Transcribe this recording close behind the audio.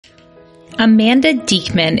Amanda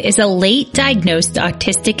Diekman is a late diagnosed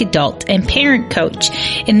autistic adult and parent coach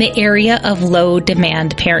in the area of low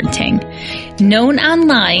demand parenting. Known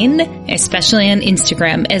online, especially on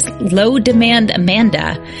Instagram, as Low Demand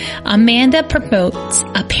Amanda, Amanda promotes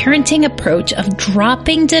a parenting approach of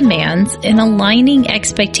dropping demands and aligning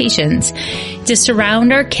expectations to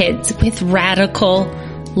surround our kids with radical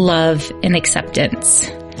love and acceptance.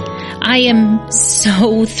 I am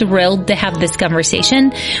so thrilled to have this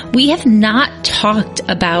conversation. We have not talked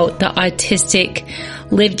about the autistic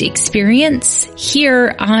lived experience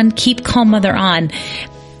here on Keep Calm Mother On.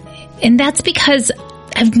 And that's because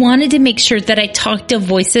I've wanted to make sure that I talk to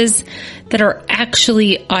voices that are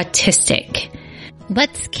actually autistic.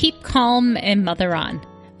 Let's keep calm and mother on.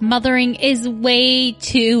 Mothering is way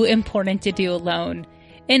too important to do alone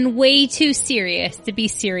and way too serious to be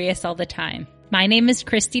serious all the time. My name is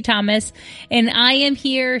Christy Thomas, and I am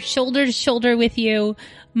here shoulder to shoulder with you,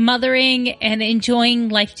 mothering and enjoying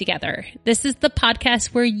life together. This is the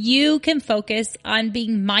podcast where you can focus on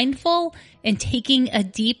being mindful and taking a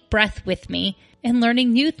deep breath with me and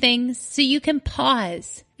learning new things so you can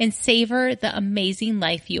pause and savor the amazing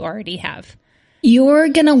life you already have. You're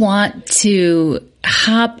going to want to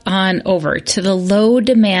hop on over to the Low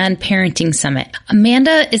Demand Parenting Summit.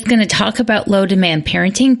 Amanda is going to talk about low demand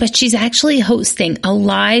parenting, but she's actually hosting a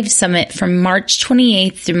live summit from March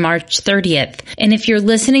 28th through March 30th. And if you're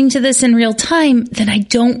listening to this in real time, then I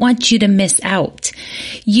don't want you to miss out.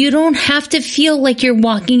 You don't have to feel like you're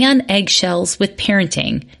walking on eggshells with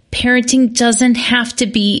parenting. Parenting doesn't have to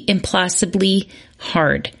be impossibly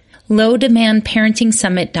hard.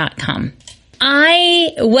 LowDemandParentingSummit.com.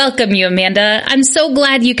 I welcome you, Amanda. I'm so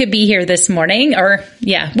glad you could be here this morning.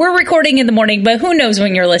 We're recording in the morning, but who knows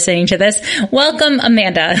when you're listening to this. Welcome,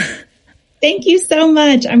 Amanda. Thank you so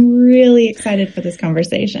much. I'm really excited for this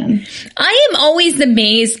conversation. I am always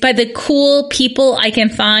amazed by the cool people I can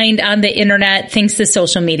find on the internet thanks to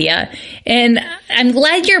social media. And I'm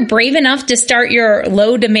glad you're brave enough to start your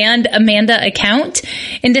Low Demand Amanda account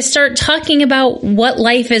and to start talking about what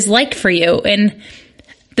life is like for you and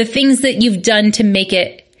the things that you've done to make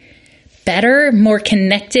it better, more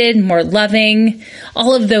connected, more loving,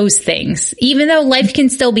 all of those things, even though life can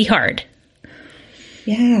still be hard.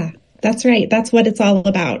 Yeah, that's right. That's what it's all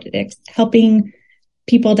about. It's helping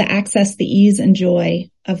people to access the ease and joy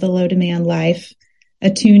of the low demand life,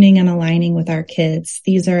 attuning and aligning with our kids.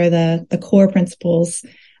 These are the core principles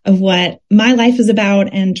of what my life is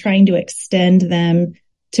about and trying to extend them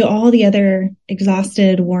to all the other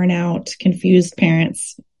exhausted, worn out, confused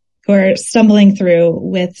parents who are stumbling through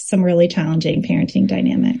with some really challenging parenting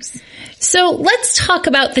dynamics. So let's talk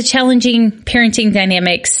about the challenging parenting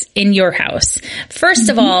dynamics in your house. First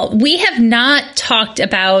of all, we have not talked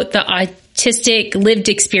about the autistic lived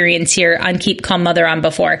experience here on Keep Calm Mother On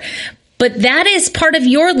before, but that is part of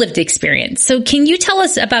your lived experience. So can you tell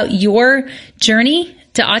us about your journey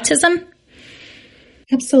to autism?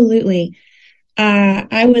 Absolutely.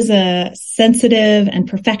 I was a sensitive and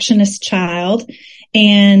perfectionist child,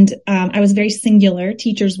 and I was very singular.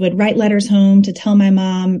 Teachers would write letters home to tell my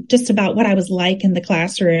mom just about what I was like in the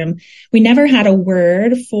classroom. We never had a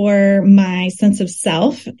word for my sense of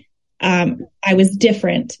self. I was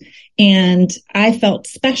different, and I felt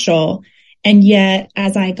special. And yet,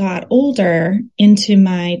 as I got older into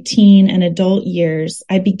my teen and adult years,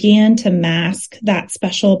 I began to mask that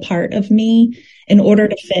special part of me in order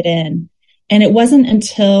to fit in. And it wasn't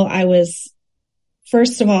until I was,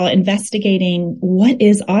 first of all, investigating what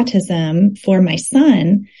is autism for my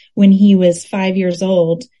son when he was 5 years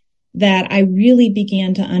old that I really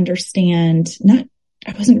began to understand, I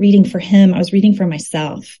wasn't reading for him, I was reading for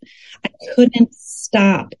myself. I couldn't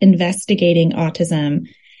stop investigating autism.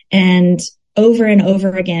 And over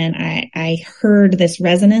again, I heard this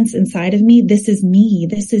resonance inside of me. This is me.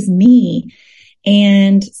 This is me.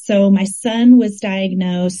 And so my son was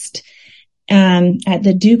diagnosed at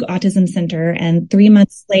the Duke Autism Center. And 3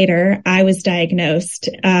 months later, I was diagnosed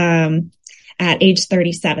at age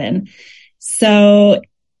 37. So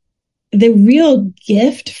the real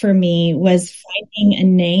gift for me was finding a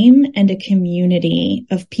name and a community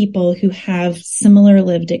of people who have similar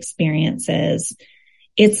lived experiences.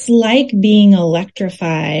 It's like being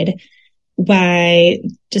electrified by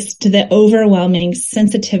just the overwhelming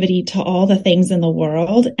sensitivity to all the things in the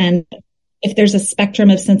world. And if there's a spectrum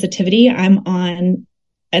of sensitivity, I'm on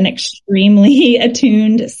an extremely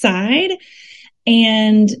attuned side,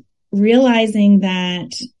 and realizing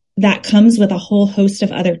that comes with a whole host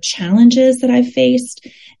of other challenges that I've faced,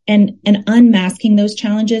 and unmasking those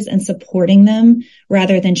challenges and supporting them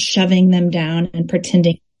rather than shoving them down and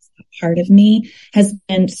pretending it's part of me has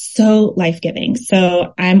been so life-giving.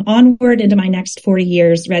 So I'm onward into my next 40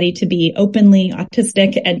 years, ready to be openly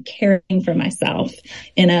autistic and caring for myself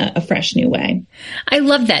in a fresh new way. I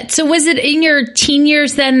love that. So was it in your teen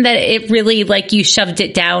years then that it really, like, you shoved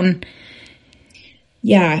it down?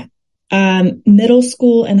 Yeah. Middle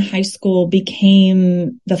school and high school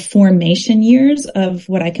became the formation years of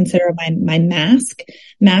what I consider my mask.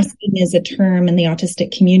 Masking is a term in the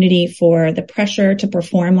autistic community for the pressure to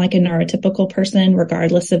perform like a neurotypical person,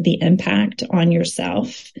 regardless of the impact on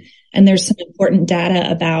yourself. And there's some important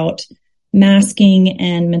data about masking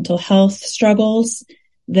and mental health struggles,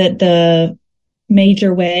 that the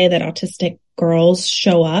major way that autistic girls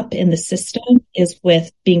show up in the system is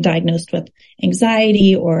with being diagnosed with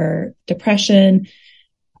anxiety or depression,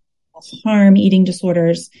 self-harm, eating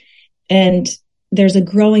disorders. And there's a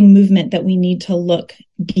growing movement that we need to look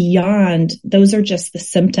beyond. Those are just the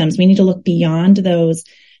symptoms. We need to look beyond those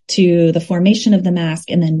to the formation of the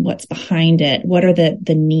mask and then what's behind it. What are the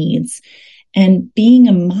needs? And being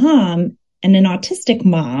a mom and an autistic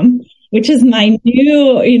mom, which is my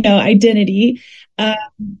new, identity,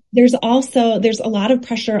 there's a lot of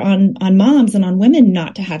pressure on moms and on women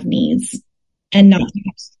not to have needs and not to have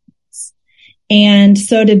needs. And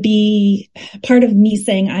so to be part of me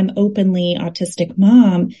saying I'm openly autistic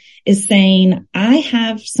mom is saying I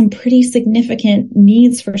have some pretty significant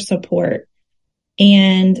needs for support,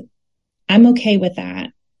 and I'm okay with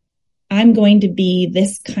that. I'm going to be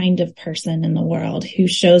this kind of person in the world who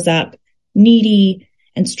shows up needy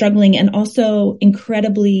and struggling and also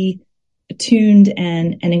incredibly attuned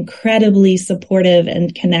and incredibly supportive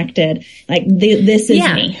and connected. Like this is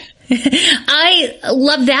me. I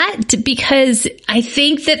love that, because I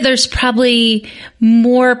think that there's probably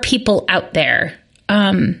more people out there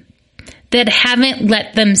that haven't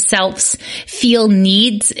let themselves feel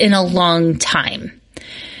needs in a long time.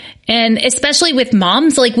 And especially with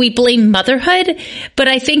moms, like, we blame motherhood, but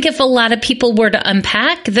I think if a lot of people were to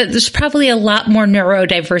unpack that, there's probably a lot more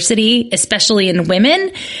neurodiversity, especially in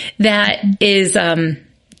women, that is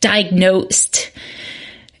diagnosed,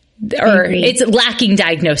 or it's lacking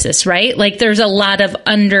diagnosis, right? Like, there's a lot of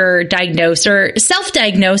underdiagnosed or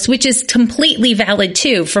self-diagnosed, which is completely valid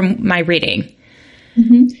too, from my reading.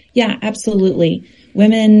 Mm-hmm. Yeah, absolutely.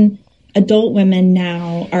 Adult women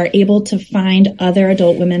now are able to find other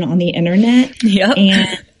adult women on the internet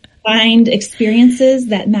and find experiences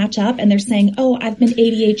that match up. And they're saying, oh, I've been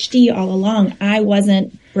ADHD all along. I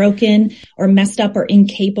wasn't broken or messed up or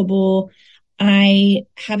incapable. I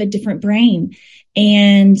have a different brain.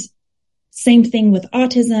 And same thing with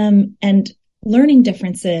autism and learning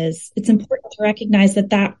differences. It's important to recognize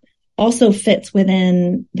that also fits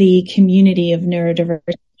within the community of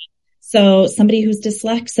neurodiversity. So somebody who's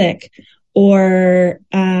dyslexic or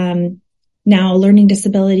now learning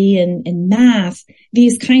disability in math,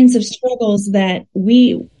 these kinds of struggles that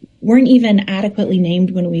we weren't even adequately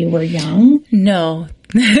named when we were young. No.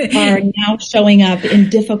 are now showing up in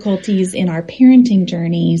difficulties in our parenting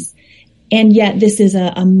journeys. And yet this is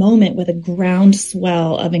a moment with a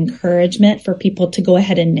groundswell of encouragement for people to go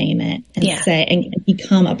ahead and name it and say, and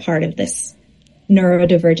become a part of this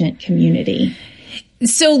neurodivergent community.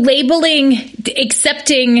 So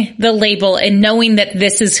accepting the label and knowing that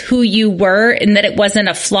this is who you were and that it wasn't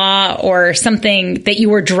a flaw or something that you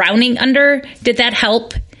were drowning under, did that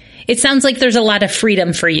help? It sounds like there's a lot of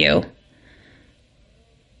freedom for you.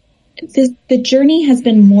 The journey has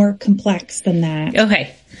been more complex than that.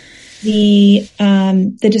 Okay. The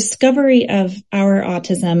discovery of our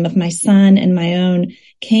autism, of my son and my own,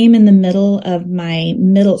 came in the middle of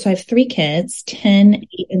so I have 3 kids, 10, 8,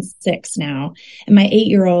 and 6 now. And my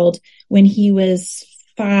 8-year-old, when he was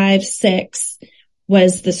 5, 6,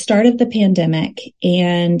 was the start of the pandemic,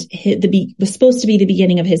 and was supposed to be the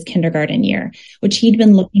beginning of his kindergarten year, which he'd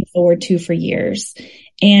been looking forward to for years.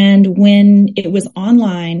 And when it was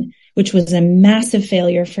online, which was a massive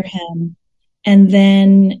failure for him, and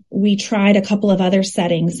then we tried a couple of other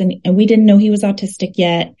settings, and we didn't know he was autistic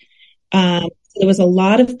yet. There was a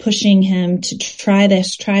lot of pushing him to try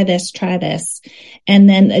this. And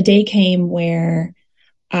then a day came where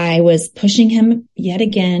I was pushing him yet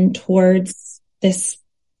again towards this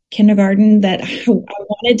kindergarten that I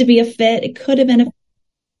wanted to be a fit. It could have been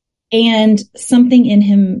and something in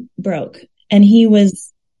him broke, and he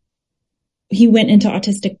went into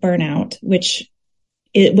autistic burnout, which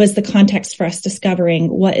it was the context for us discovering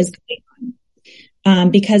what is going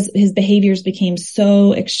on. Because his behaviors became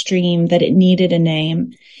so extreme that it needed a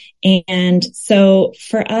name. And so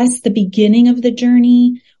for us, the beginning of the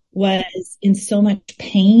journey was in so much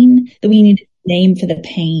pain that we needed a name for the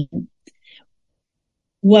pain.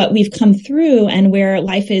 what we've come through and where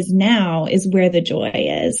life is now is where the joy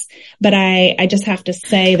is. But I just have to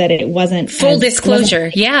say that it wasn't full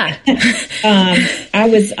disclosure. Yeah. I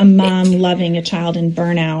was a mom loving a child in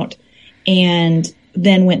burnout, and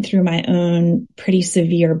then went through my own pretty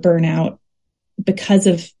severe burnout because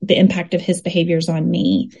of the impact of his behaviors on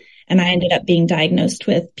me. And I ended up being diagnosed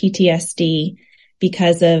with PTSD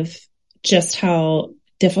because of just how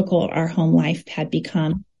difficult our home life had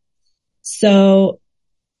become. So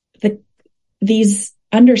these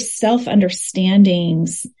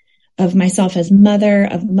self-understandings of myself as mother,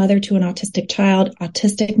 of mother to an autistic child,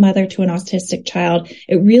 autistic mother to an autistic child,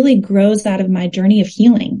 it really grows out of my journey of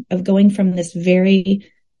healing, of going from this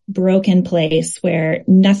very broken place where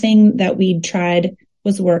nothing that we'd tried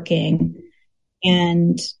was working.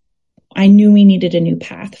 And I knew we needed a new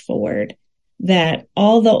path forward, that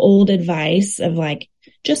all the old advice of like,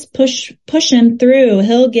 just push him through,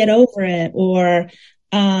 he'll get over it. Or,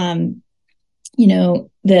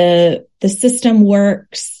 the system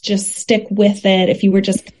works, just stick with it. If you were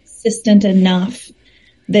just consistent enough,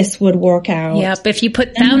 this would work out. Yep. If you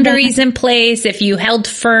put boundaries in place, if you held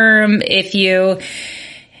firm, there's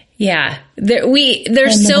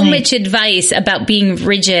so much advice about being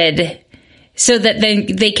rigid so that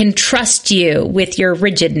then they can trust you with your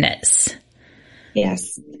rigidness.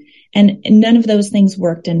 Yes. And none of those things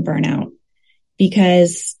worked in burnout,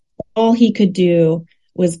 because all he could do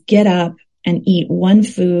was get up and eat one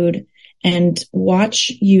food and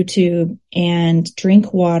watch YouTube and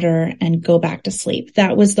drink water and go back to sleep.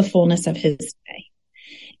 That was the fullness of his day.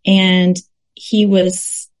 And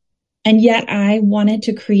yet I wanted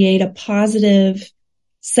to create a positive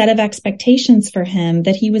set of expectations for him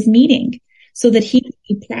that he was meeting, so that he could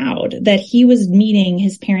be proud that he was meeting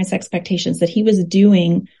his parents' expectations, that he was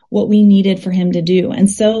doing what we needed for him to do.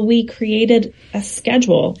 And so we created a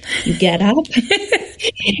schedule. You get up,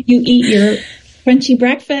 you eat your crunchy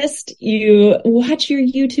breakfast, you watch your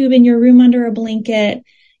YouTube in your room under a blanket,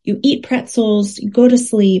 you eat pretzels, you go to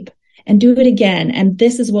sleep, and do it again. And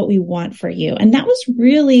this is what we want for you. And that was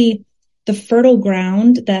really the fertile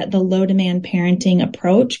ground that the low demand parenting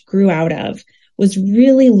approach grew out of, was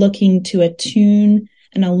really looking to attune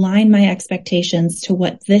and align my expectations to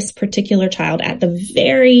what this particular child at the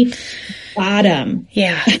very bottom,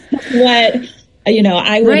 what,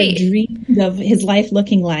 I would have dreamed of his life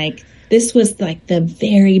looking like. This was like the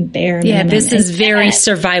very bare minimum. Yeah, this is very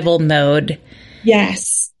survival mode.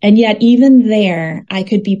 Yes. And yet even there, I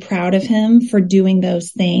could be proud of him for doing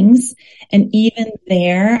those things. And even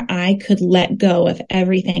there, I could let go of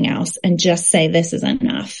everything else and just say, this is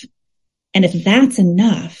enough. And if that's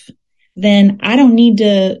enough, then I don't need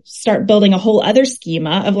to start building a whole other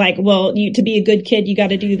schema of like, well, to be a good kid, you got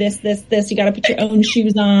to do this, you got to put your own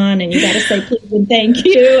shoes on, and you got to say please and thank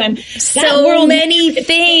you. And so many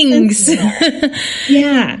things.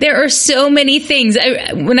 Yeah. There are so many things.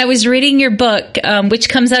 When I was reading your book, which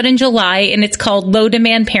comes out in July, and it's called Low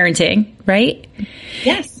Demand Parenting, right?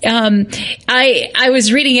 Yes. I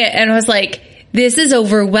was reading it and I was like, this is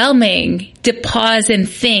overwhelming to pause and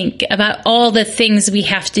think about all the things we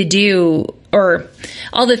have to do, or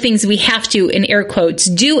all the things we have to, in air quotes,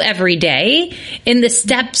 do every day, in the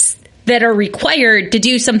steps that are required to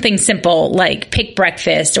do something simple like pick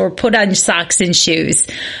breakfast or put on socks and shoes.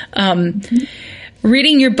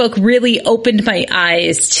 Reading your book really opened my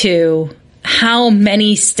eyes to how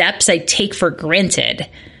many steps I take for granted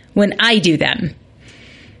when I do them.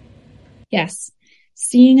 Yes.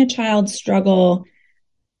 Seeing a child struggle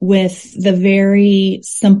with the very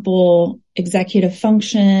simple executive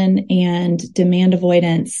function and demand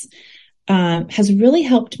avoidance has really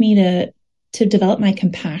helped me to develop my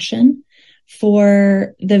compassion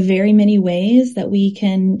for the very many ways that we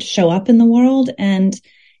can show up in the world. And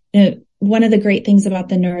one of the great things about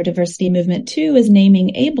the neurodiversity movement too is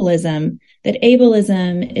naming ableism, that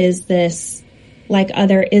ableism is this, like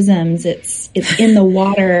other isms, it's in the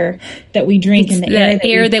water that we drink, and the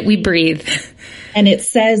air that we breathe. And it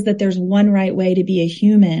says that there's one right way to be a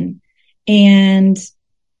human. And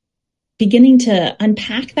beginning to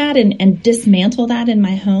unpack that and dismantle that in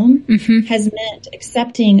my home has meant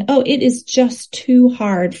accepting, it is just too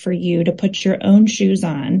hard for you to put your own shoes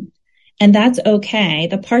on. And that's okay.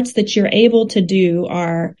 The parts that you're able to do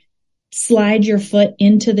are slide your foot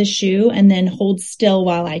into the shoe and then hold still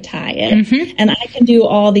while I tie it. And I can do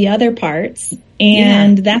all the other parts,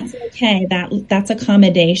 and that's okay. That's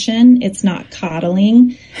accommodation. It's not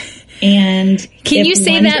coddling. And can you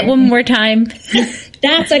say that one more time?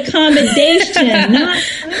 That's accommodation, not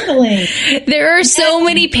traveling. There are so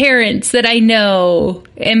many parents that I know,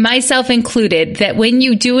 and myself included, that when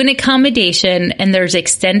you do an accommodation and there's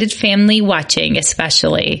extended family watching,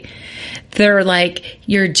 especially, they're like,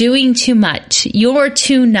 you're doing too much. You're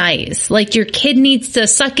too nice. Like your kid needs to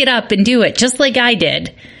suck it up and do it, just like I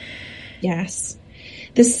did. Yes.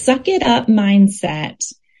 The suck it up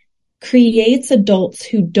mindset creates adults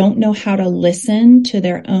who don't know how to listen to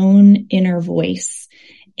their own inner voice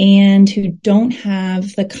and who don't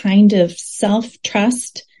have the kind of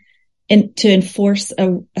self-trust and to enforce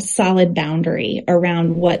a solid boundary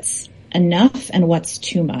around what's enough and what's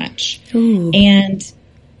too much. Ooh. And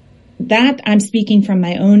that I'm speaking from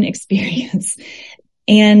my own experience.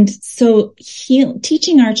 And so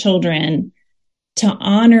teaching our children to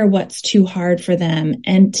honor what's too hard for them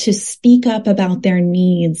and to speak up about their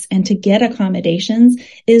needs and to get accommodations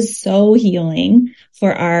is so healing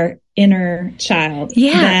for our inner child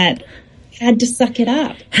that had to suck it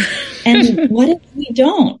up. And what if we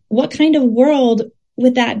don't? What kind of world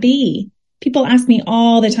would that be? People ask me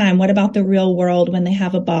all the time, what about the real world when they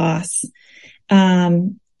have a boss?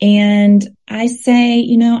 And I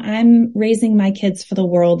say, I'm raising my kids for the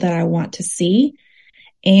world that I want to see.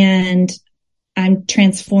 And I'm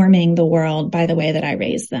transforming the world by the way that I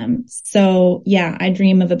raise them. So yeah, I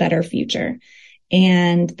dream of a better future.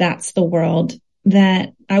 And that's the world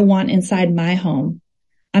that I want inside my home.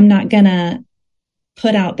 I'm not going to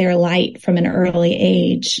put out their light from an early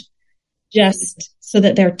age just so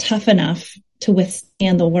that they're tough enough to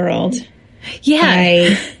withstand the world. Yeah.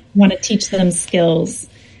 I want to teach them skills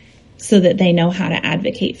so that they know how to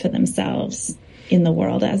advocate for themselves in the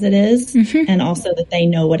world as it is, and also that they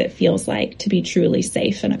know what it feels like to be truly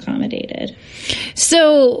safe and accommodated.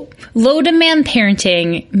 So low demand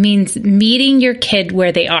parenting means meeting your kid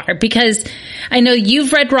where they are, because I know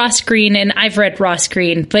you've read Ross Greene and I've read Ross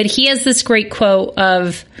Greene, but he has this great quote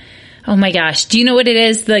of, oh my gosh, do you know what it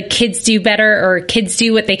is? The kids do better, or kids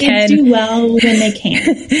do what they can. Kids do well when they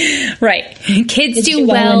can. Right. Kids do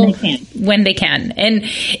well when they can. And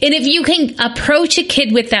if you can approach a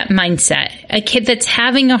kid with that mindset, a kid that's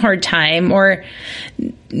having a hard time or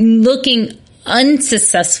looking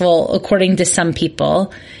unsuccessful, according to some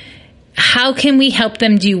people, how can we help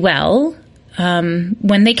them do well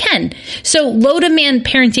when they can? So low demand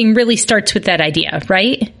parenting really starts with that idea,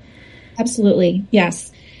 right? Absolutely.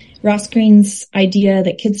 Yes. Ross Greene's idea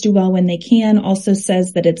that kids do well when they can also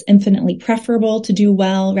says that it's infinitely preferable to do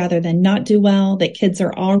well rather than not do well, that kids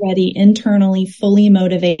are already internally fully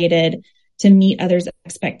motivated to meet others'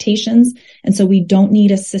 expectations. And so we don't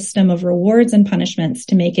need a system of rewards and punishments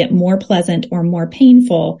to make it more pleasant or more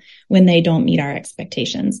painful when they don't meet our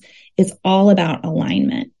expectations. It's all about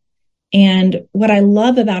alignment. And what I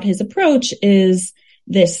love about his approach is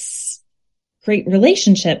this great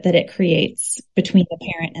relationship that it creates between the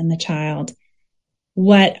parent and the child.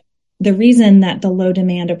 The reason that the low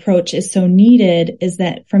demand approach is so needed is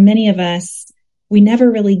that for many of us, we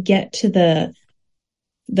never really get to the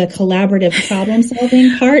collaborative problem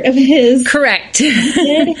solving part of his. Correct.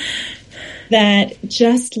 That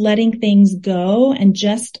just letting things go and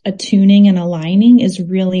just attuning and aligning is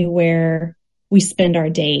really where we spend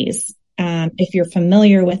our days. If you're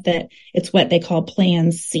familiar with it, it's what they call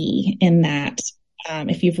Plan C in that,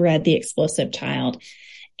 if you've read The Explosive Child.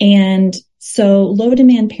 And so low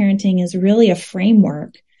demand parenting is really a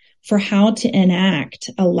framework for how to enact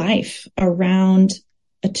a life around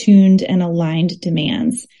attuned and aligned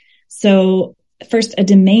demands. So first, a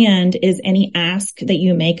demand is any ask that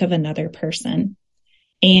you make of another person.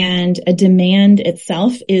 And a demand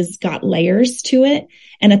itself is got layers to it.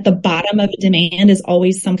 And at the bottom of a demand is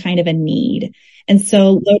always some kind of a need. And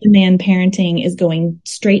so low demand parenting is going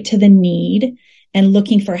straight to the need and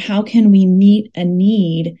looking for how can we meet a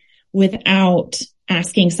need without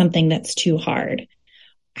asking something that's too hard.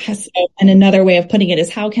 And another way of putting it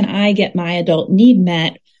is how can I get my adult need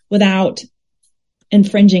met without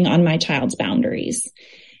infringing on my child's boundaries?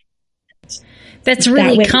 That's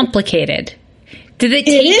really complicated. Did it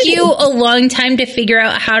take you a long time to figure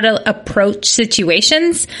out how to approach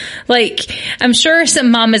situations? Like, I'm sure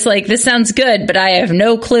some mom is like, this sounds good, but I have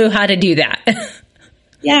no clue how to do that.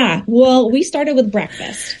 Yeah. Well, we started with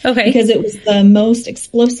breakfast. Okay. Because it was the most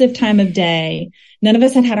explosive time of day. None of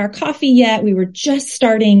us had our coffee yet. We were just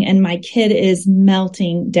starting and my kid is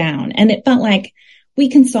melting down. And it felt like we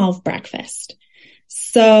can solve breakfast.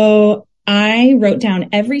 So I wrote down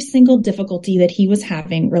every single difficulty that he was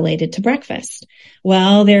having related to breakfast.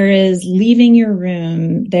 Well, there is leaving your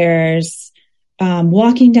room. There's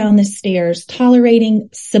walking down the stairs, tolerating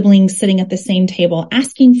siblings sitting at the same table,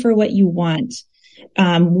 asking for what you want,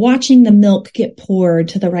 watching the milk get poured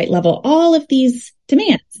to the right level, all of these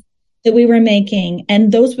demands that we were making.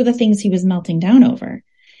 And those were the things he was melting down over.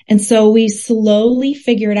 And so we slowly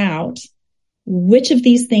figured out which of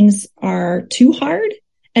these things are too hard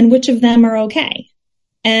and which of them are okay.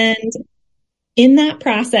 And in that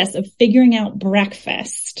process of figuring out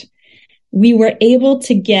breakfast, we were able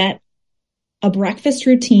to get a breakfast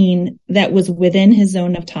routine that was within his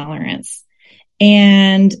zone of tolerance.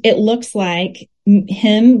 And it looks like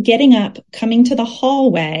him getting up, coming to the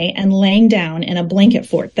hallway and laying down in a blanket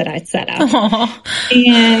fort that I set up. Aww.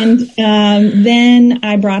 And then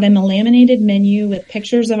I brought him a laminated menu with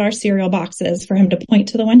pictures of our cereal boxes for him to point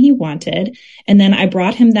to the one he wanted. And then I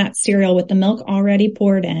brought him that cereal with the milk already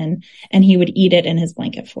poured in, and he would eat it in his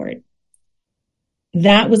blanket fort.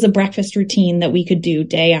 That was a breakfast routine that we could do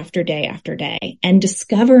day after day after day. And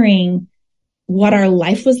discovering what our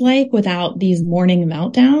life was like without these morning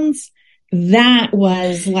meltdowns, that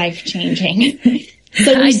was life-changing.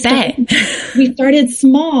 So we started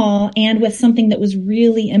small and with something that was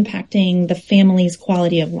really impacting the family's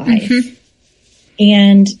quality of life. Mm-hmm.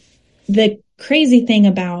 And the crazy thing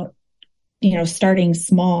about, starting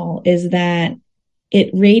small is that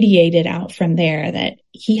it radiated out from there, that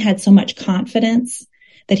he had so much confidence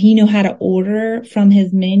that he knew how to order from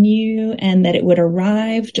his menu and that it would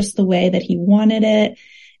arrive just the way that he wanted it,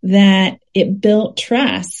 that it built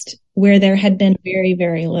trust where there had been very,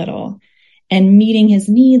 very little. And meeting his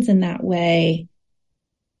needs in that way,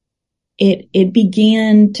 it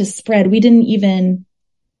began to spread. We didn't even,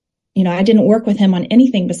 I didn't work with him on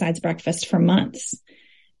anything besides breakfast for months,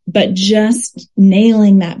 but just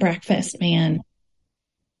nailing that breakfast, man,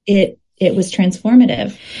 it was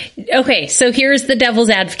transformative. Okay. So here's the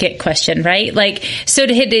devil's advocate question, right? So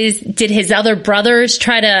did his other brothers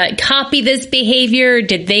try to copy this behavior?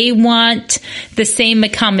 Did they want the same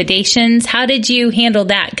accommodations? How did you handle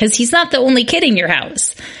that? Because he's not the only kid in your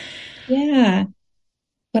house. Yeah.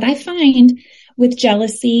 What I find with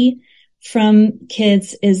jealousy from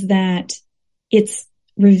kids is that it's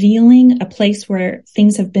revealing a place where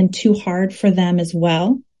things have been too hard for them as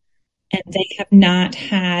well. And they have not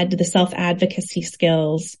had the self-advocacy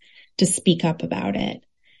skills to speak up about it.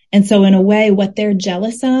 And so in a way, what they're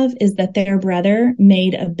jealous of is that their brother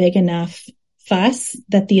made a big enough fuss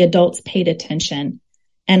that the adults paid attention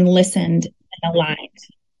and listened and aligned.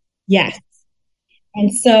 Yes.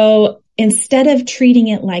 And so instead of treating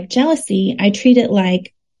it like jealousy, I treat it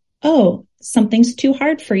like, oh, something's too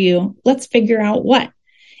hard for you. Let's figure out what.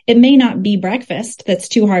 It may not be breakfast that's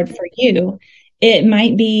too hard for you. It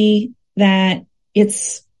might be that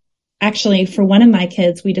it's actually, for one of my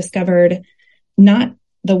kids, we discovered not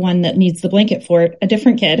the one that needs the blanket fort, a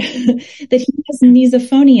different kid, that he has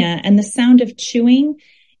misophonia, and the sound of chewing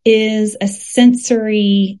is a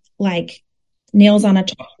sensory, like nails on a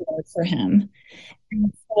chalkboard for him.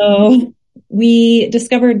 And so we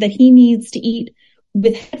discovered that he needs to eat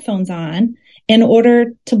with headphones on in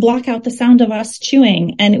order to block out the sound of us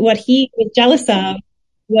chewing. And what he was jealous of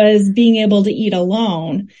was being able to eat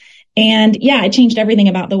alone. And yeah, it changed everything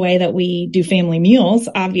about the way that we do family meals,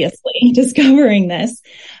 obviously, discovering this.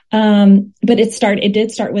 But it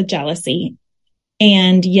did start with jealousy.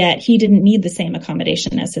 And yet he didn't need the same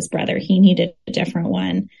accommodation as his brother. He needed a different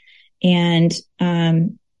one. And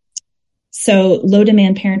so low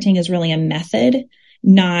demand parenting is really a method,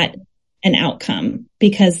 not an outcome,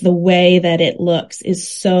 because the way that it looks is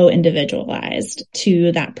so individualized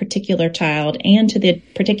to that particular child and to the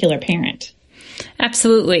particular parent.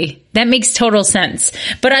 Absolutely. That makes total sense.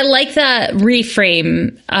 But I like that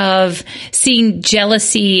reframe of seeing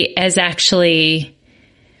jealousy as actually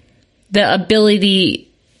the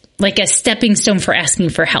ability, like a stepping stone for asking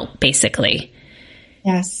for help, basically.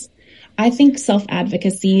 Yes. I think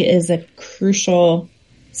self-advocacy is a crucial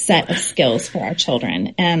set of skills for our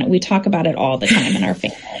children. And we talk about it all the time in our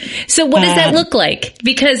family. So what does that look like?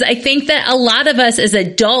 Because I think that a lot of us as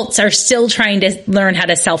adults are still trying to learn how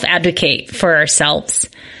to self-advocate for ourselves.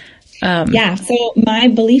 Yeah. So my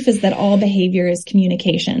belief is that all behavior is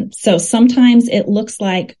communication. So sometimes it looks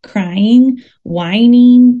like crying,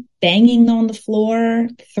 whining, banging on the floor,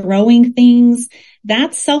 throwing things.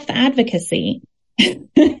 That's self-advocacy.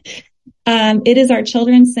 It is our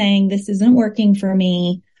children saying, this isn't working for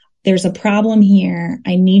me. There's a problem here.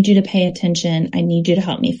 I need you to pay attention. I need you to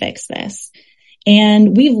help me fix this.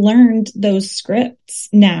 And we've learned those scripts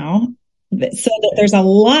now so that there's a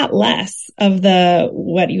lot less of the,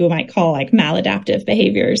 what you might call like maladaptive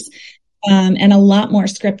behaviors, and a lot more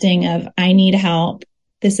scripting of, I need help.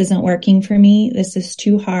 This isn't working for me. This is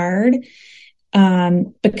too hard.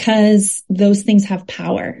 Because those things have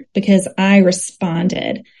power, because I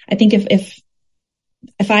responded. I think if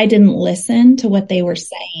if I didn't listen to what they were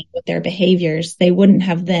saying with their behaviors, they wouldn't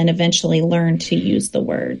have then eventually learned to use the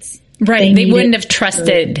words. Right. They wouldn't have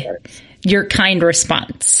trusted your kind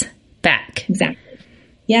response back. Exactly.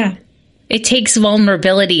 Yeah. It takes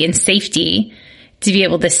vulnerability and safety to be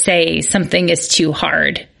able to say something is too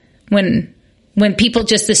hard when people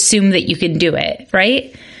just assume that you can do it,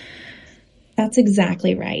 right? That's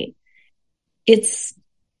exactly right. It's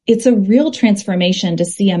a real transformation to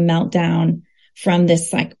see a meltdown from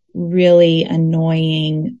this like really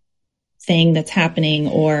annoying thing that's happening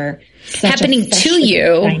or happening to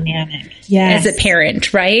you dynamic. Yes. As a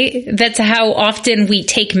parent, right? That's how often we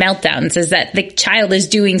take meltdowns, is that the child is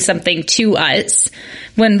doing something to us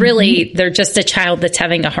when really they're just a child that's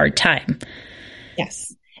having a hard time.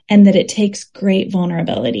 Yes. And that it takes great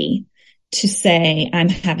vulnerability to say, I'm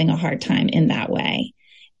having a hard time in that way.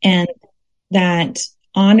 And that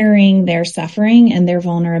honoring their suffering and their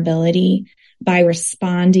vulnerability by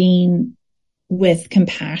responding with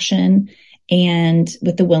compassion and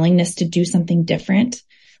with the willingness to do something different.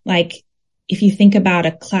 Like if you think about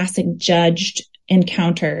a classic judged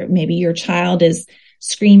encounter, maybe your child is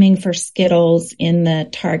screaming for Skittles in the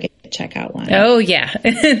Target checkout line. Oh yeah.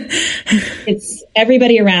 It's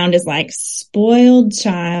everybody around is like spoiled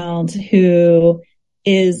child who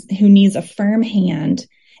needs a firm hand,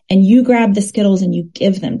 and you grab the Skittles and you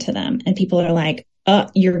give them to them. And people are like,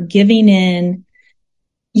 you're giving in.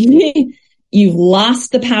 You've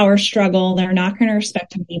lost the power struggle. They're not going to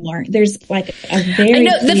respect him anymore. There's like a very... I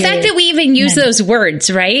know, the fact that we even use those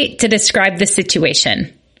words, right, to describe the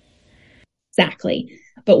situation. Exactly.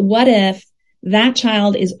 But what if that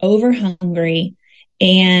child is over hungry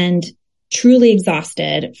and truly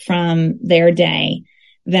exhausted from their day,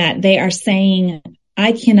 that they are saying,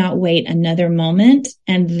 I cannot wait another moment,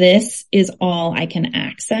 and this is all I can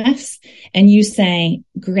access. And you say,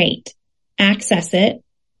 great, access it.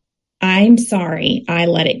 I'm sorry I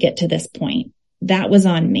let it get to this point. That was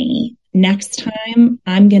on me. Next time,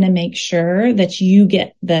 I'm going to make sure that you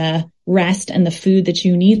get the rest and the food that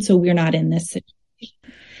you need so we're not in this situation.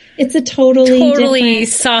 It's a totally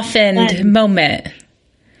softened moment.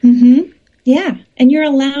 Mm-hmm. Yeah. And you're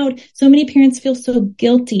allowed, so many parents feel so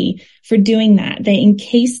guilty for doing that. They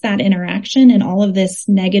encase that interaction in all of this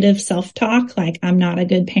negative self-talk, like I'm not a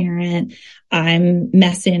good parent, I'm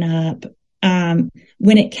messing up.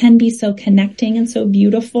 When it can be so connecting and so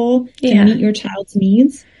beautiful to meet your child's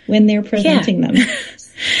needs when they're presenting them.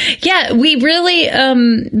 Yeah, we really,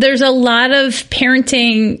 there's a lot of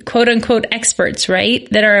parenting, quote unquote, experts, right,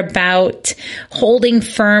 that are about holding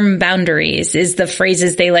firm boundaries is the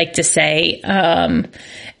phrases they like to say. And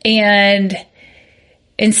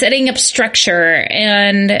setting up structure.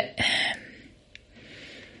 And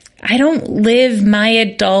I don't live my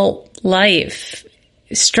adult life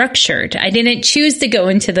structured. I didn't choose to go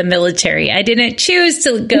into the military. I didn't choose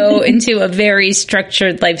to go into a very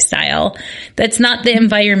structured lifestyle. That's not the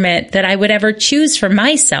environment that I would ever choose for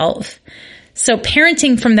myself. So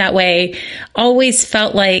parenting from that way always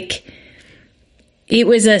felt like it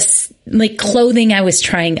was like clothing I was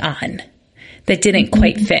trying on that didn't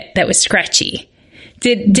quite fit, that was scratchy.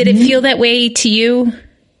 Did it feel that way to you?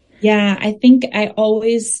 Yeah, I think I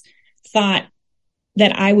always thought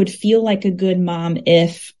that I would feel like a good mom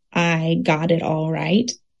if I got it all right.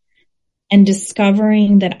 And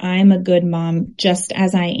discovering that I'm a good mom just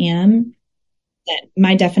as I am, that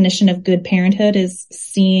my definition of good parenthood is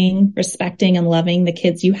seeing, respecting, and loving the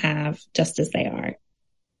kids you have just as they are.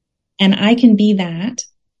 And I can be that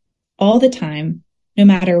all the time, no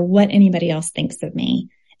matter what anybody else thinks of me.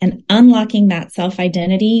 And unlocking that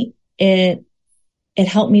self-identity, it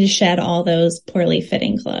helped me to shed all those poorly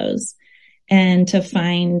fitting clothes and to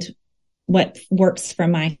find what works for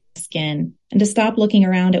my skin and to stop looking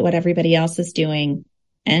around at what everybody else is doing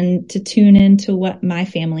and to tune into what my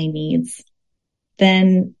family needs.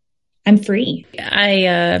 Then I'm free.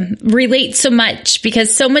 I relate so much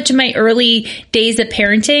because so much of my early days of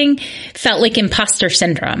parenting felt like imposter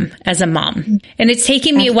syndrome as a mom. And it's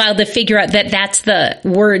taken me a while to figure out that that's the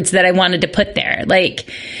words that I wanted to put there. Like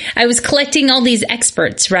I was collecting all these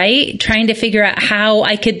experts, right? Trying to figure out how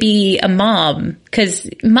I could be a mom, because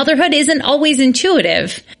motherhood isn't always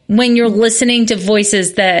intuitive when you're listening to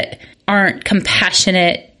voices that aren't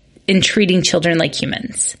compassionate in treating children like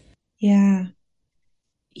humans. Yeah.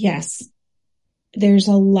 Yes, there's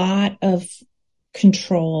a lot of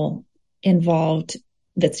control involved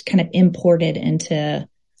that's kind of imported into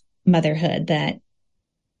motherhood, that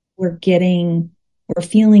we're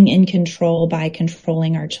feeling in control by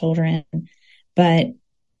controlling our children, but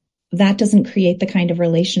that doesn't create the kind of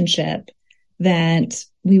relationship that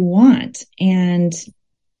we want. And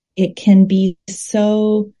it can be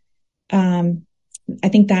so, I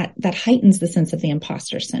think that heightens the sense of the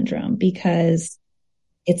imposter syndrome, because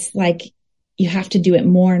it's like you have to do it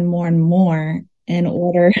more and more and more in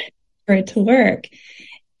order for it to work.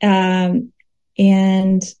 And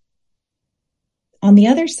on the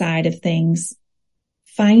other side of things,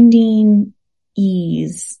 finding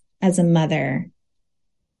ease as a mother,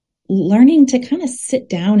 learning to kind of sit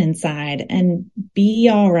down inside and be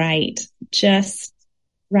all right, just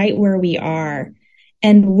right where we are.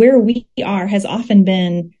 And where we are has often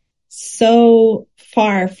been so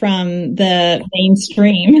far from the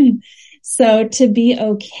mainstream. So to be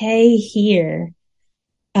okay here,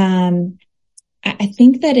 I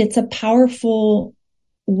think that it's a powerful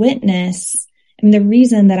witness. And the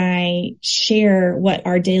reason that I share what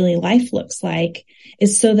our daily life looks like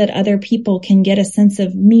is so that other people can get a sense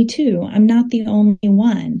of, me too, I'm not the only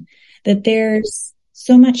one, that there's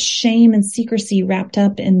so much shame and secrecy wrapped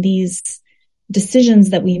up in these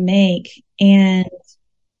decisions that we make, and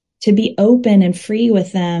to be open and free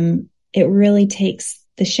with them, it really takes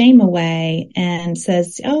the shame away and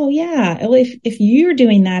says, oh yeah, well, if you're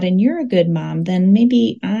doing that and you're a good mom, then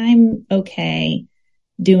maybe I'm okay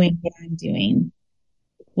doing what I'm doing.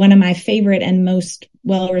 One of my favorite and most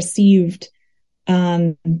well-received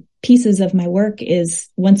pieces of my work is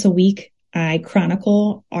once a week, I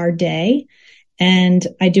chronicle our day, and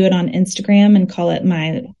I do it on Instagram and call it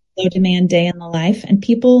my low demand day in the life. And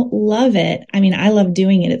people love it. I mean, I love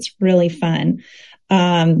doing it. It's really fun.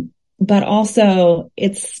 But also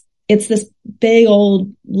it's this big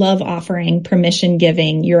old love offering, permission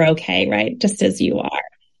giving, you're okay, right? Just as you are.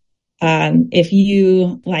 If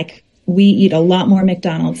you we eat a lot more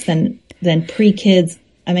McDonald's than pre-kids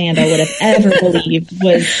Amanda would have ever believed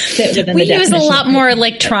was fit within the definition. We use a lot more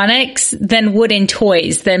electronics than wooden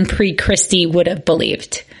toys than pre-Christy would have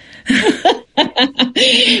believed.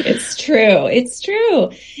 It's true. It's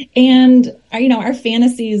true. And, our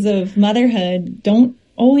fantasies of motherhood don't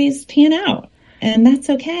always pan out, and that's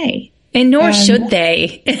okay. And nor should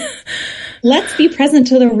they. Let's be present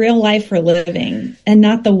to the real life we're living and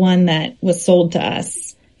not the one that was sold to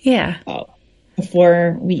us. Yeah.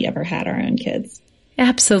 Before we ever had our own kids.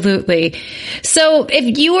 Absolutely. So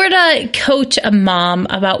if you were to coach a mom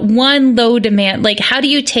about one low demand, how do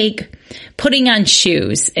you take putting on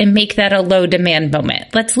shoes and make that a low demand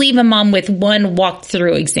moment? Let's leave a mom with one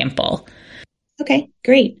walkthrough example. Okay,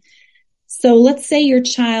 great. So let's say your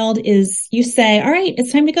child you say, all right,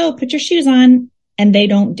 it's time to go, put your shoes on, and they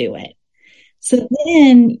don't do it. So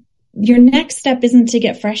then your next step isn't to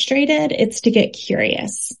get frustrated, it's to get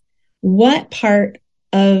curious. What part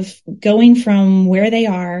of going from where they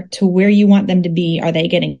are to where you want them to be are they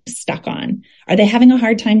getting stuck on? Are they having a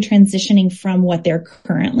hard time transitioning from what they're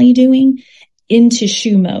currently doing into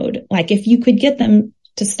shoe mode? If you could get them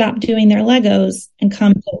to stop doing their Legos and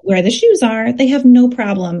come to where the shoes are, they have no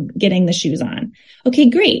problem getting the shoes on. Okay,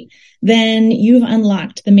 great. Then you've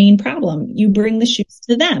unlocked the main problem. You bring the shoes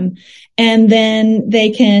to them, and then they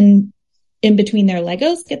can, in between their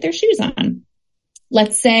Legos, get their shoes on.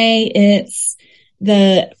 Let's say it's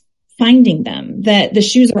the finding them, that the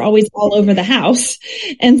shoes are always all over the house.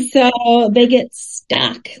 And so they get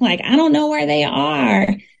stuck. I don't know where they are.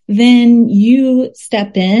 Then you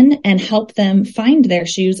step in and help them find their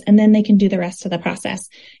shoes, and then they can do the rest of the process.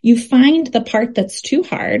 You find the part that's too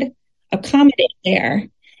hard, accommodate there,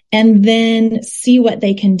 and then see what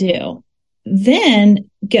they can do. Then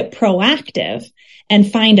get proactive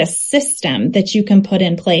and find a system that you can put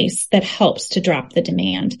in place that helps to drop the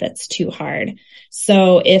demand that's too hard.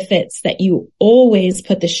 So if it's that you always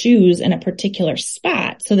put the shoes in a particular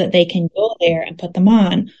spot so that they can go there and put them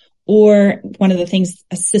on, or one of the things,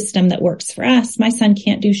 a system that works for us, my son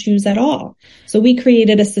can't do shoes at all. So we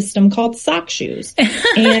created a system called sock shoes.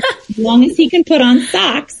 And as long as he can put on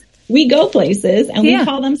socks, we go places, and we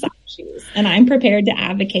call them sock shoes. And I'm prepared to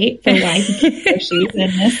advocate for why he can't wear shoes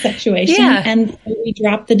in this situation. Yeah. And we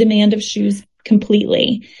drop the demand of shoes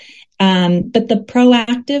completely. But the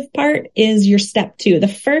proactive part is your step 2. The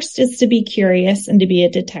first is to be curious and to be a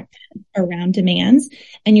detective around demands.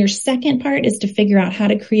 And your second part is to figure out how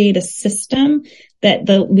to create a system that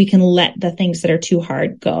we can let the things that are too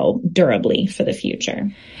hard go durably for the future.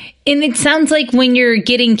 And it sounds like when you're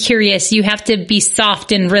getting curious, you have to be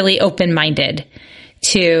soft and really open-minded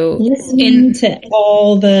to listening to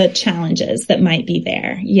all the challenges that might be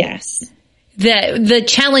there. Yes. The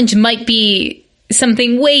challenge might be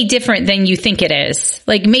something way different than you think it is.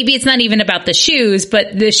 Maybe it's not even about the shoes,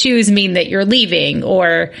 but the shoes mean that you're leaving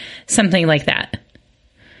or something like that.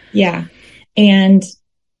 Yeah. And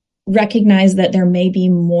recognize that there may be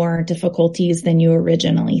more difficulties than you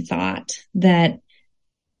originally thought, that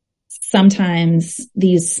sometimes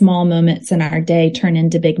these small moments in our day turn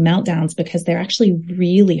into big meltdowns because they're actually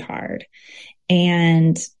really hard.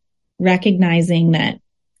 And recognizing that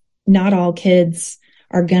not all kids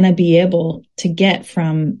are going to be able to get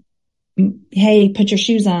from, hey, put your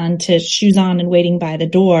shoes on, to shoes on and waiting by the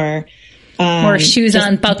door. Or shoes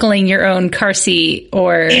on, buckling your own car seat,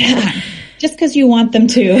 or just because you want them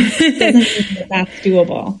to doesn't mean that that's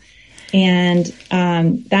doable. And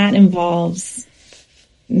that involves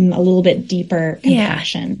a little bit deeper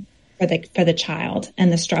compassion for the child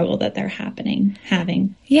and the struggle that they're having.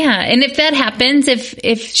 Yeah. And if that happens,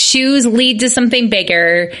 if shoes lead to something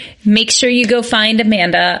bigger, make sure you go find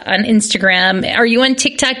Amanda on Instagram. Are you on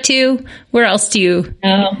TikTok too? Where else do you?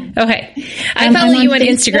 Oh, okay. I follow you on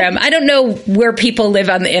Instagram. I don't know where people live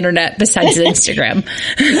on the internet besides Instagram.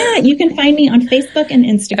 Yeah, you can find me on Facebook and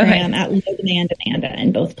Instagram at Low Demand Amanda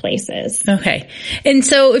in both places. Okay. And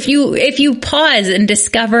so if you pause and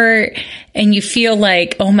discover and you feel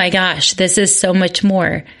like, oh my gosh, this is so much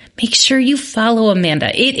more, make sure you follow Amanda.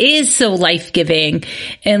 It is so life-giving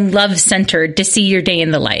and love-centered to see your day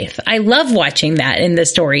in the life. I love watching that in the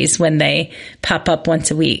stories when they pop up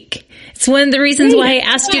once a week. It's one of the reasons why I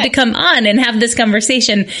asked you to come on and have this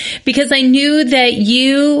conversation, because I knew that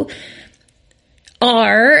you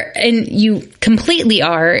are, and you completely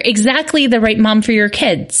are, exactly the right mom for your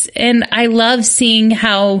kids. And I love seeing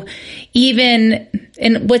how even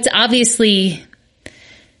in what's obviously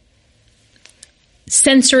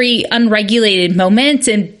sensory unregulated moments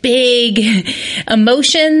and big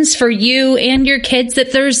emotions for you and your kids,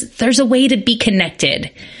 that there's a way to be connected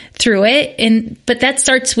through it. But that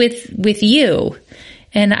starts with you.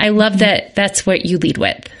 And I love that that's what you lead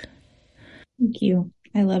with. Thank you.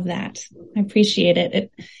 I love that. I appreciate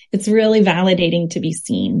it. It's really validating to be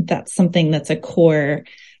seen. That's something that's a core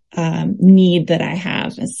need that I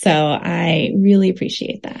have. So I really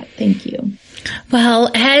appreciate that. Thank you.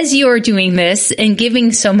 Well, as you're doing this and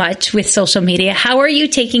giving so much with social media, how are you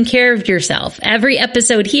taking care of yourself? Every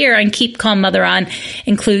episode here on Keep Calm Mother On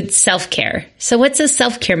includes self-care. So what's a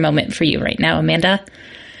self-care moment for you right now, Amanda?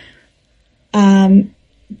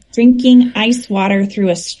 Drinking ice water through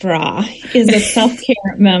a straw is a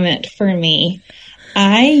self-care moment for me.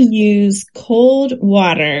 I use cold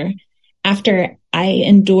water after I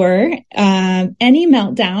endure any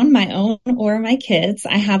meltdown, my own or my kids.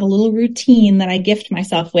 I have a little routine that I gift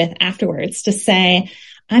myself with afterwards to say,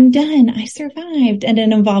 I'm done. I survived. And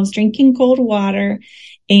it involves drinking cold water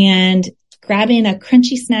and grabbing a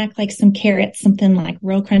crunchy snack like some carrots, something like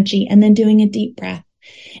real crunchy, and then doing a deep breath.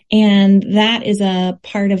 And that is a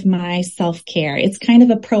part of my self-care. It's kind of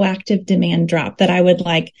a proactive demand drop that I would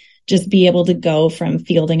like just be able to go from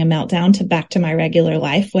fielding a meltdown to back to my regular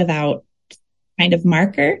life without kind of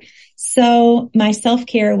marker. So my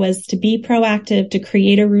self-care was to be proactive, to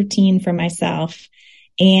create a routine for myself.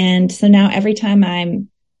 And so now every time I'm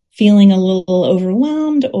feeling a little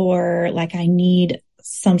overwhelmed or like I need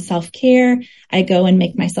some self-care, I go and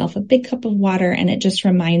make myself a big cup of water, and it just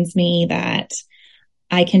reminds me that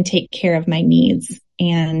I can take care of my needs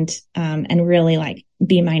and really like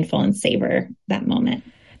be mindful and savor that moment.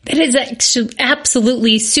 That is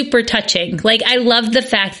absolutely super touching. Like, I love the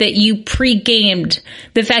fact that you pre-gamed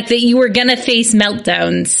the fact that you were going to face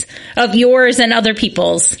meltdowns of yours and other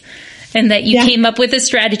people's, and that you came up with a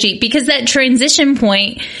strategy, because that transition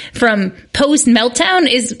point from post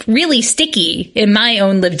meltdown is really sticky in my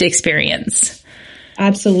own lived experience.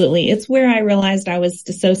 Absolutely. It's where I realized I was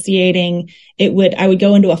dissociating. I would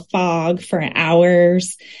go into a fog for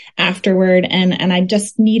hours afterward. And I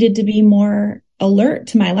just needed to be more alert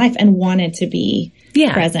to my life and wanted to be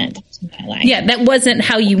present to my life. Yeah. That wasn't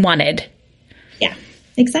how you wanted. Yeah,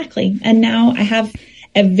 exactly. And now I have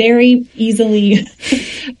a very easily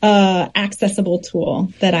accessible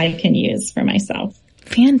tool that I can use for myself.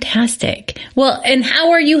 Fantastic. Well, and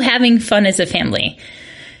how are you having fun as a family?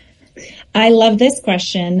 I love this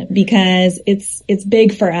question because it's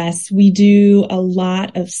big for us. We do a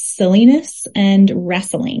lot of silliness and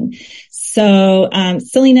wrestling. So,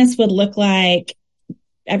 silliness would look like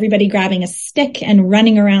everybody grabbing a stick and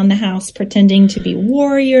running around the house, pretending to be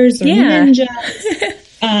warriors or ninjas,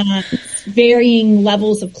 varying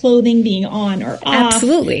levels of clothing being on or off.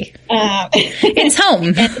 Absolutely. It's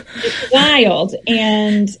home. It's wild.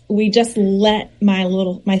 And we just let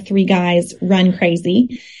my three guys run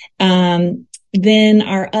crazy. Then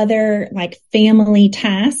our other like family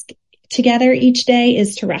task together each day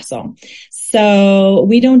is to wrestle. So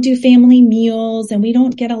we don't do family meals and we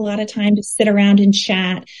don't get a lot of time to sit around and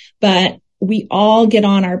chat, but we all get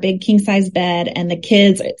on our big king size bed, and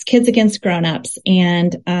it's kids against grownups,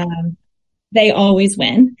 and they always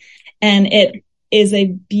win. And is a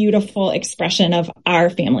beautiful expression of our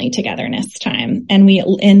family togetherness time. And we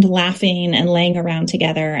end laughing and laying around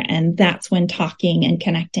together. And that's when talking and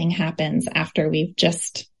connecting happens after we've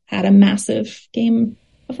just had a massive game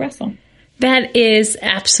of wrestle. That is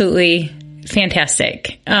absolutely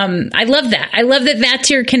fantastic. I love that. I love that that's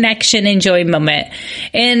your connection and joy moment.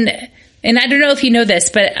 And I don't know if you know this,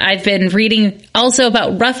 but I've been reading also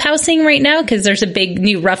about roughhousing right now because there's a big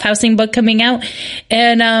new roughhousing book coming out,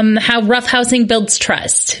 and how roughhousing builds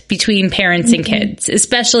trust between parents and kids,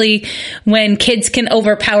 especially when kids can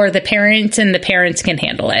overpower the parents and the parents can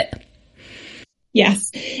handle it.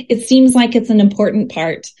 Yes. It seems like it's an important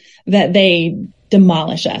part that they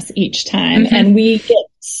demolish us each time. And we get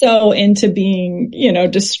so into being,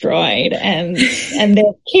 destroyed and they're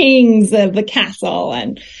kings of the castle.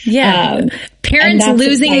 And parents and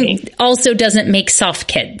losing exciting. Also doesn't make soft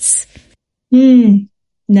kids.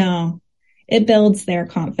 No, it builds their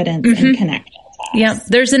confidence and connection. Yeah.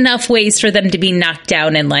 There's enough ways for them to be knocked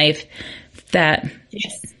down in life that.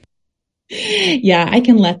 Yes. Yeah, I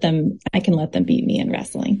can let them beat me in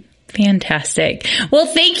wrestling. Fantastic. Well,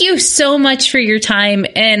 thank you so much for your time.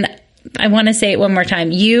 And I want to say it one more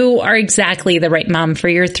time. You are exactly the right mom for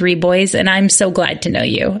your 3 boys. And I'm so glad to know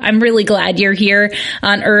you. I'm really glad you're here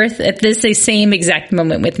on earth at this same exact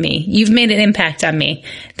moment with me. You've made an impact on me.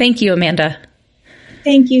 Thank you, Amanda.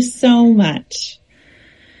 Thank you so much.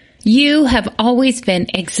 You have always been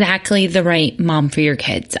exactly the right mom for your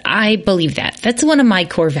kids. I believe that. That's one of my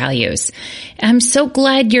core values. I'm so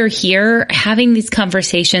glad you're here having these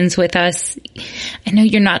conversations with us. I know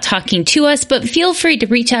you're not talking to us, but feel free to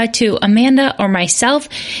reach out to Amanda or myself.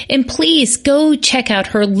 And please go check out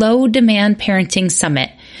her Low Demand Parenting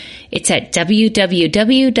Summit. It's at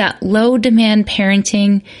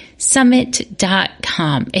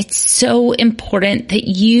www.lowdemandparentingsummit.com. It's so important that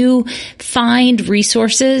you find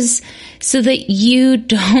resources so that you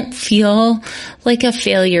don't feel like a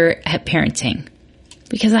failure at parenting,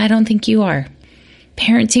 because I don't think you are.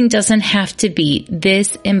 Parenting doesn't have to be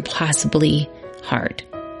this impossibly hard.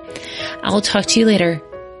 I'll talk to you later.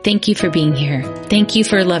 Thank you for being here. Thank you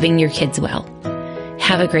for loving your kids well.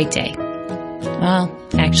 Have a great day. Well,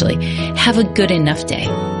 actually, have a good enough day.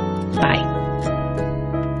 Bye.